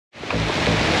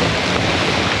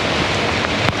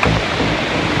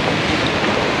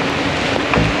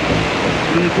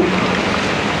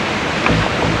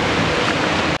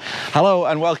Hello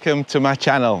and welcome to my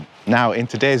channel. Now in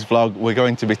today's vlog we're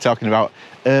going to be talking about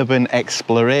urban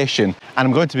exploration, and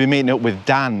I'm going to be meeting up with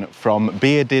Dan from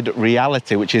Bearded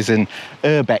Reality, which is an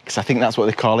Urbex, I think that's what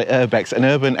they call it, Urbex, an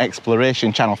urban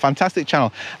exploration channel. Fantastic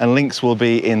channel, and links will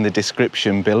be in the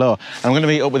description below. And I'm going to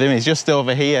meet up with him. He's just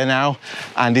over here now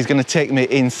and he's going to take me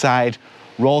inside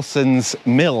Rawson's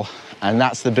Mill. And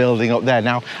that's the building up there.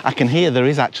 Now, I can hear there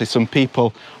is actually some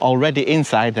people already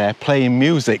inside there playing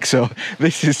music. So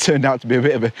this has turned out to be a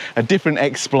bit of a different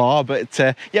explore. But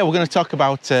yeah, we're going to talk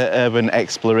about urban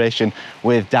exploration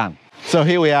with Dan. So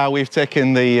here we are. We've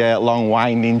taken the long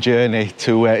winding journey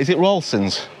to, is it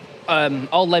Rawson's?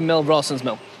 Old Lane Mill, Rawson's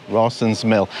Mill. Rawson's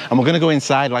Mill. And we're going to go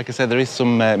inside. Like I said, there is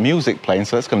some music playing,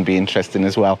 so that's going to be interesting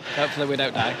as well. Hopefully we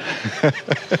don't die.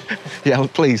 Yeah,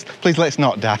 please let's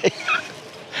not die.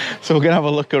 So we're going to have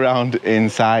a look around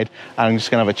inside, and I'm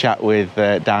just going to have a chat with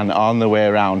Dan on the way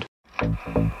around.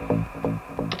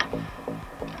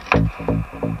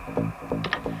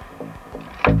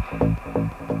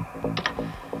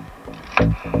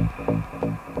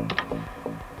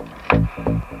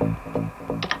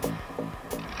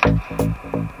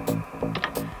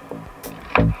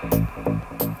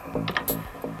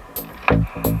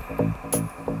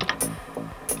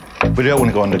 We don't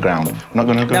want to go underground. We're not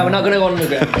going to go. No, we're not going to go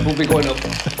underground. We'll be going up.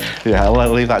 Yeah,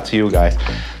 I'll leave that to you guys.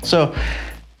 So,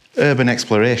 urban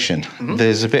exploration.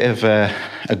 There's a bit of a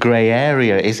grey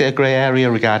area. Is it a grey area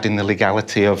regarding the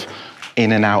legality of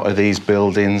in and out of these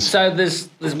buildings? So there's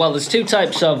two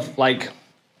types of like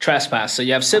trespass. So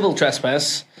you have civil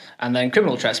trespass and then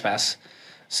criminal trespass.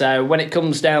 So when it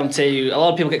comes down to, a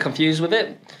lot of people get confused with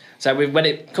it. So when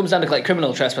it comes down to like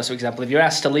criminal trespass, for example, if you're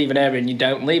asked to leave an area and you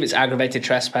don't leave, it's aggravated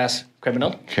trespass,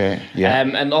 criminal. Okay, yeah.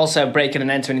 And also breaking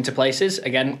and entering into places,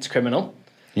 again, it's criminal.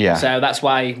 Yeah. So that's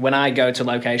why when I go to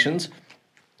locations,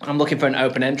 I'm looking for an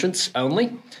open entrance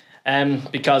only,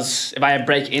 because if I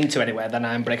break into anywhere, then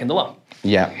I'm breaking the law.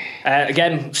 Yeah.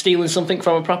 Again, stealing something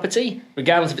from a property,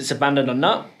 regardless if it's abandoned or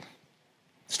not,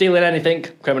 stealing anything,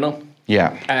 criminal.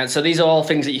 Yeah. So these are all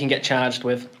things that you can get charged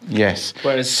with. Yes.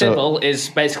 Whereas civil is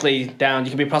basically down,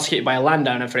 you can be prosecuted by a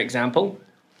landowner, for example,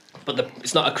 but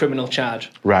it's not a criminal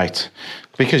charge. Right.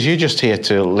 Because you're just here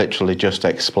to literally just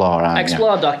explore, aren't you?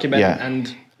 Explore, document,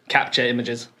 and capture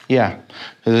images. Yeah.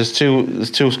 There's two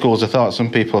schools of thought. Some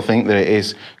people think that it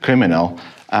is criminal,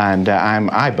 and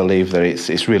I believe that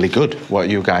it's really good what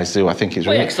you guys do. I think it's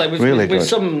really good. With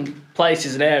some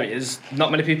places and areas,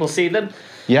 not many people see them.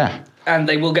 Yeah. And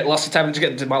they will get lost of time and just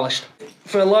get demolished.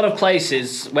 For a lot of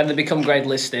places, when they become grade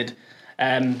listed,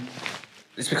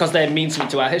 it's because they mean something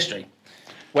to our history.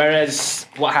 Whereas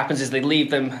what happens is they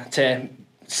leave them to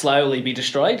slowly be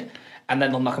destroyed, and then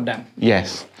they'll knock them down.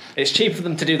 Yes. It's cheaper for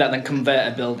them to do that than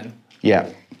convert a building. Yeah,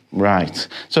 right.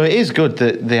 So it is good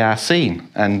that they are seen,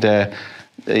 and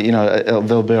you know,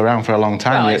 they'll be around for a long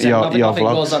time. Well, nothing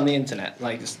goes on the internet.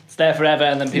 Like it's there forever,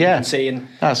 and then people can see. And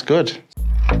that's good.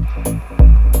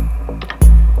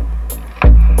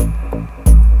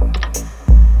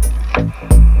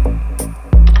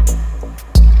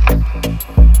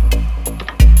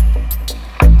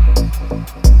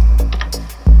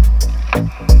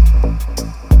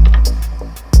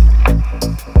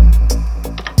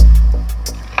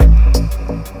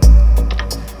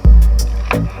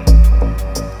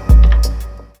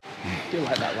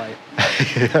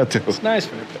 Yeah, it's nice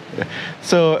for it. Yeah.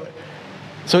 So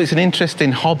it's an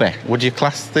interesting hobby. Would you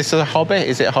class this as a hobby?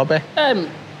 Is it a hobby?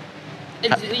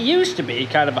 It used to be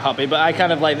kind of a hobby, but I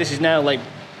kind of like, this is now like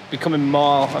becoming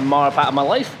more and more a part of my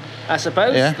life, I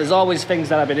suppose. Yeah. There's always things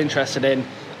that I've been interested in,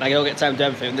 and I don't get time to do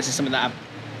everything, and this is something that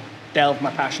I've delved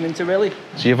my passion into, really.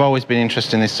 So you've always been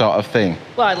interested in this sort of thing?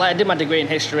 Well, I did my degree in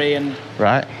history, and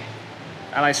right.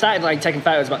 And I started like taking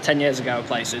photos about 10 years ago of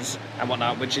places and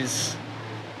whatnot,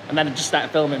 and then I just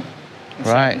started filming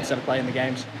instead of playing the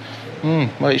games.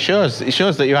 Well, it shows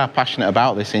that you are passionate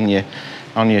about this on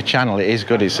your channel. It is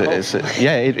good.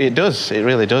 Yeah, it does. It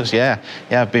really does. Yeah.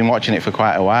 I've been watching it for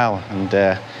quite a while, and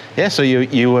yeah. So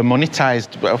you were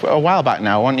monetized a while back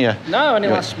now, weren't you? No, only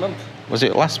last month. Was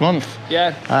it last month?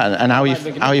 Yeah. And how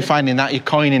are you finding that? You're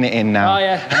coining it in now. Oh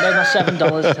yeah, I made my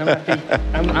 $7. I'm happy.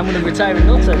 I'm going to retire in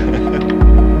no time.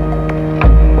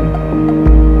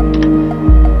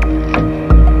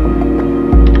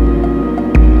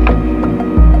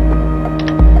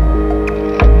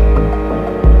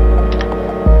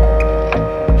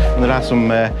 There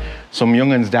are some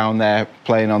young'uns down there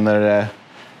playing on their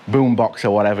boombox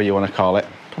or whatever you want to call it.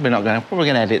 Probably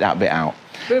going to edit that bit out.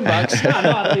 Boombox? I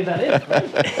know, I believe that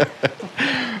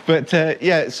is. But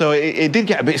yeah, so it did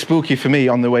get a bit spooky for me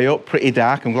on the way up, pretty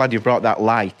dark. I'm glad you brought that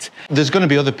light. There's going to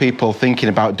be other people thinking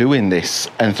about doing this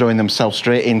and throwing themselves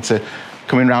straight into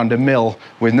coming round a mill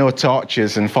with no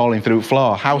torches and falling through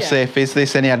floor. How safe is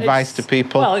this? Any advice to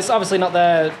people? Well, it's obviously not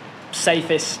the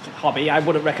safest hobby. I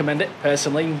wouldn't recommend it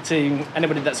personally to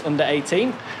anybody that's under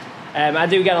 18. I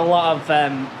do get a lot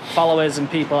of followers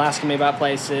and people asking me about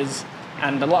places,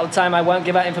 and a lot of the time I won't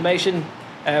give out information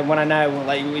when I know,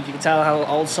 like, if you can tell how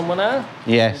old someone are.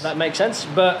 Yes. If that makes sense.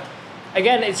 But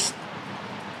again, it's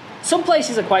some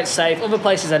places are quite safe, other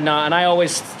places are not, and I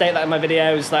always state that in my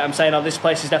videos, that I'm saying, oh, this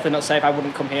place is definitely not safe, I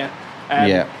wouldn't come here.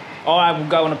 Or I will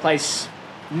go on a place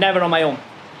never on my own.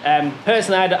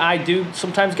 Personally, I do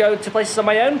sometimes go to places on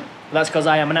my own, but that's because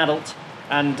I am an adult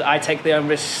and I take the own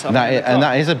risks. And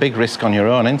that is a big risk on your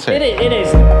own, isn't it? It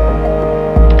is.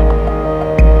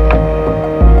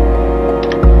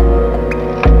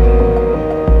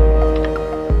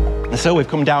 So we've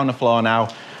come down the floor now,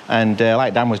 and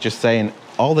like Dan was just saying,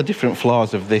 all the different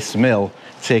floors of this mill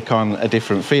take on a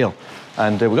different feel.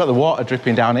 And we've got the water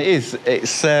dripping down. It's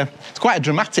quite a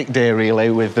dramatic day, really,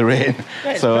 with the rain.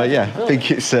 Yeah, so yeah, I think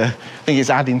it's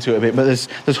adding to it a bit. But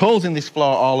there's holes in this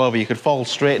floor all over. You could fall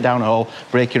straight down a hole,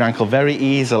 break your ankle very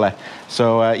easily.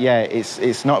 So yeah,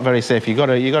 it's not very safe. You got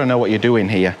to know what you're doing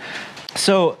here.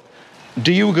 So,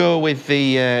 do you go with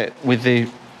the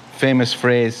famous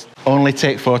phrase, only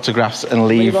take photographs and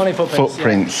leave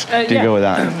footprints? Yeah. Do you go with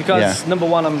that? Because number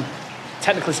one, I'm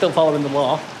technically still following the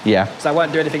law. Yeah. So I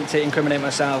won't do anything to incriminate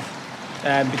myself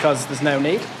because there's no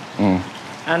need.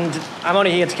 And I'm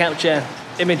only here to capture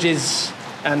images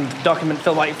and document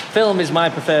film. Like, film is my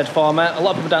preferred format. A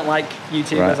lot of people don't like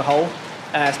YouTube as a whole,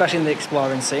 especially in the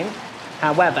exploring scene.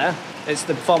 However, it's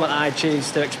the format that I choose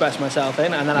to express myself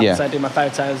in, and then I also do my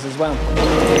photos as well.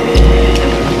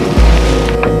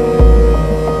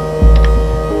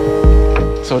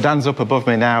 So Dan's up above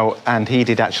me now, and he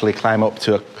did actually climb up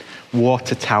to a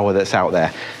water tower that's out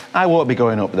there. I won't be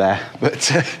going up there,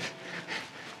 but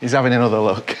he's having another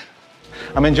look.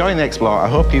 I'm enjoying the explore. I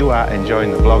hope you are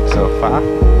enjoying the vlog so far.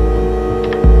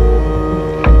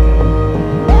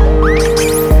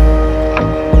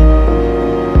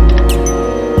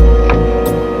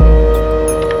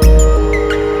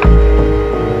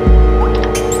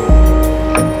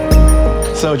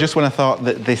 So just when I thought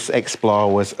that this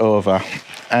explore was over,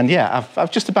 and yeah,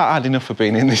 I've just about had enough of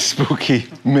being in this spooky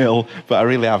mill, but I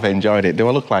really have enjoyed it. Do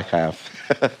I look like I have?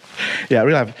 Yeah, I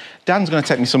really have. Dan's going to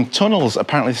take me some tunnels.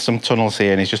 Apparently there's some tunnels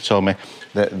here, and he's just told me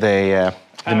that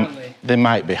they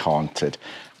might be haunted.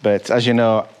 But as you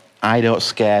know, I don't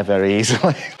scare very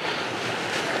easily.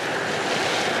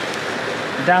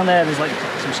 Down there, there's like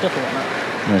some stuff or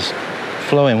whatnot. There's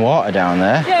flowing water down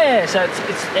there. Yeah, so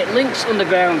it links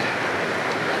underground.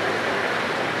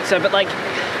 So, but like,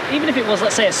 even if it was,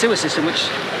 let's say, a sewer system, which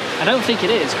I don't think it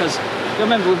is, because you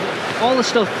remember, with all the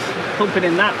stuff pumping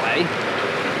in that way,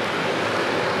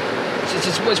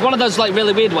 it's one of those like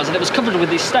really weird ones, and it was covered with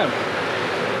this stone.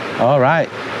 All right.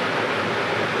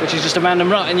 Which is just a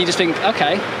random rock, and you just think,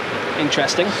 okay,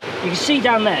 interesting. You can see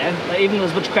down there, like, even though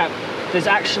there's a bunch of crap, there's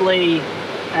actually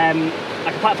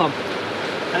like a platform,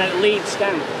 and then it leads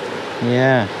down.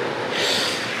 Yeah.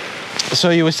 So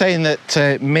you were saying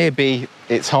that maybe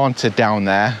it's haunted down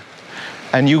there,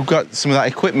 and you've got some of that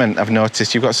equipment. I've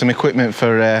noticed you've got some equipment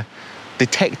for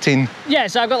detecting. Yeah,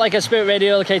 so I've got like a spirit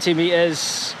radio, K2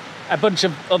 meters, a bunch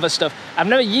of other stuff. I've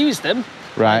never used them.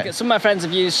 Right. Like, some of my friends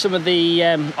have used some of the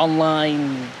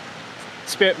online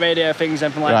spirit radio things,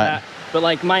 everything like that. But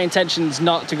like, my intention's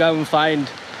not to go and find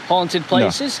haunted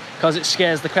places because it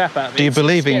scares the crap out of me.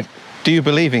 Do you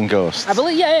believe in ghosts? I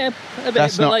believe, yeah, a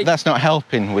bit. That's not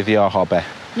helping with your hobby.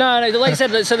 No, like I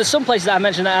said, so there's some places that I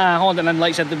mentioned that are haunted, and like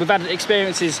I said, we've had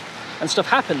experiences and stuff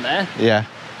happen there. Yeah.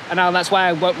 And now that's why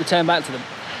I won't return back to them.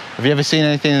 Have you ever seen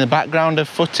anything in the background of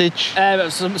footage?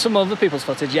 Some other people's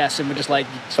footage, yes, and we're just like,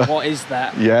 what is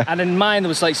that? Yeah. And in mine, there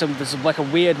was like there's like a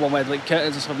weird one where like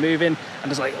curtains are sort of moving, and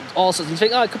there's like all sorts. And you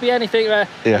think, oh, it could be anything. And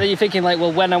then you're thinking like,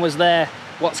 well, when I was there,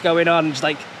 what's going on? Just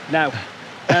like, no.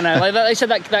 No. Like they said,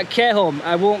 that care home,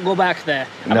 I won't go back there.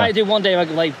 I might do one day,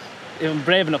 like, if I'm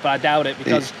brave enough, but I doubt it,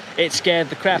 because it scared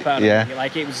the crap out of me.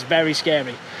 Like, it was very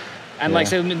scary. And like,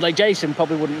 so, like Jason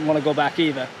probably wouldn't want to go back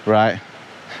either. Right.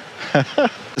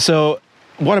 So,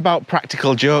 what about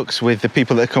practical jokes with the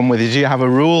people that come with you? Do you have a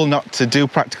rule not to do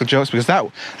practical jokes? Because that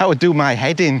would do my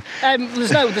head in.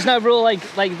 There's no rule. Like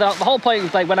the whole point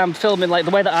is, like, when I'm filming, like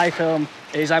the way that I film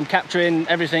is I'm capturing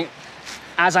everything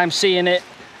as I'm seeing it.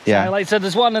 Yeah. So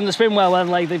there's one in the spin well where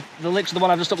like the literally the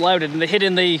one I've just uploaded, and they hid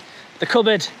in the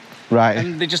cupboard. Right.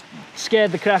 And they just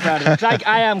scared the crap out of me. 'Cause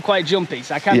I am quite jumpy,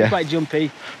 so I can be quite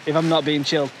jumpy if I'm not being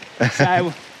chilled.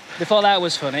 So before that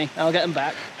was funny, I'll get them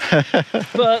back.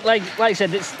 But like I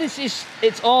said,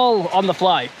 it's all on the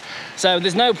fly. So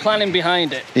there's no planning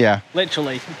behind it. Yeah.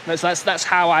 Literally. That's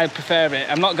how I prefer it.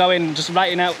 I'm not going just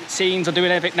writing out scenes or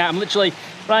doing anything now. I'm literally,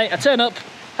 right, I turn up,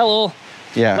 hello,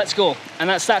 let's go. And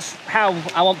that's how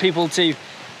I want people to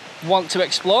want to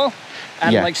explore.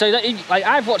 And like, so that, like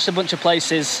I've watched a bunch of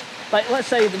places, like let's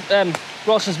say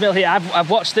Rawson's Mill here, I've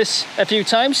watched this a few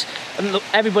times, and look,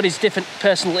 everybody's different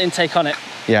personal intake on it.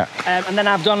 Yeah. And then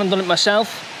I've gone and done it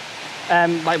myself,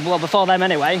 like, well, before them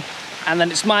anyway. And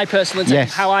then it's my personal intake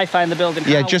of how I find the building.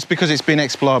 Yeah, just because it's been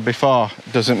explored before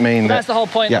doesn't mean that... That's the whole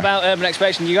point about urban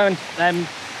exploration. You go and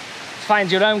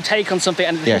find your own take on something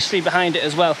and the history behind it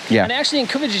as well. Yeah. And it actually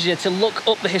encourages you to look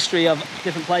up the history of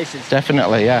different places.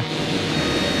 Definitely, yeah.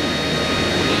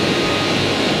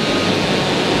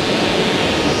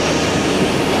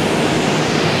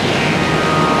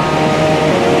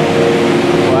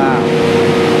 Wow.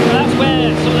 So that's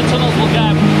where some of the tunnels will go.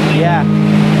 Yeah.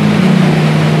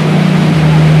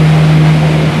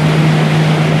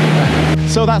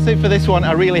 So that's it for this one.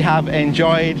 I really have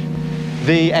enjoyed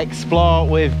the explore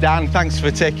with Dan. Thanks for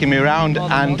taking me around,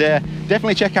 and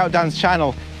definitely check out Dan's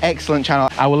channel. Excellent channel.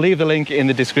 I will leave the link in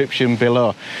the description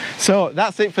below. So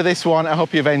that's it for this one. I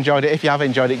hope you've enjoyed it. If you have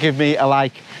enjoyed it, give me a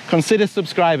like. Consider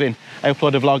subscribing. I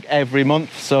upload a vlog every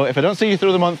month, so if I don't see you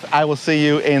through the month, I will see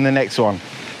you in the next one.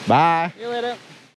 Bye. See you later.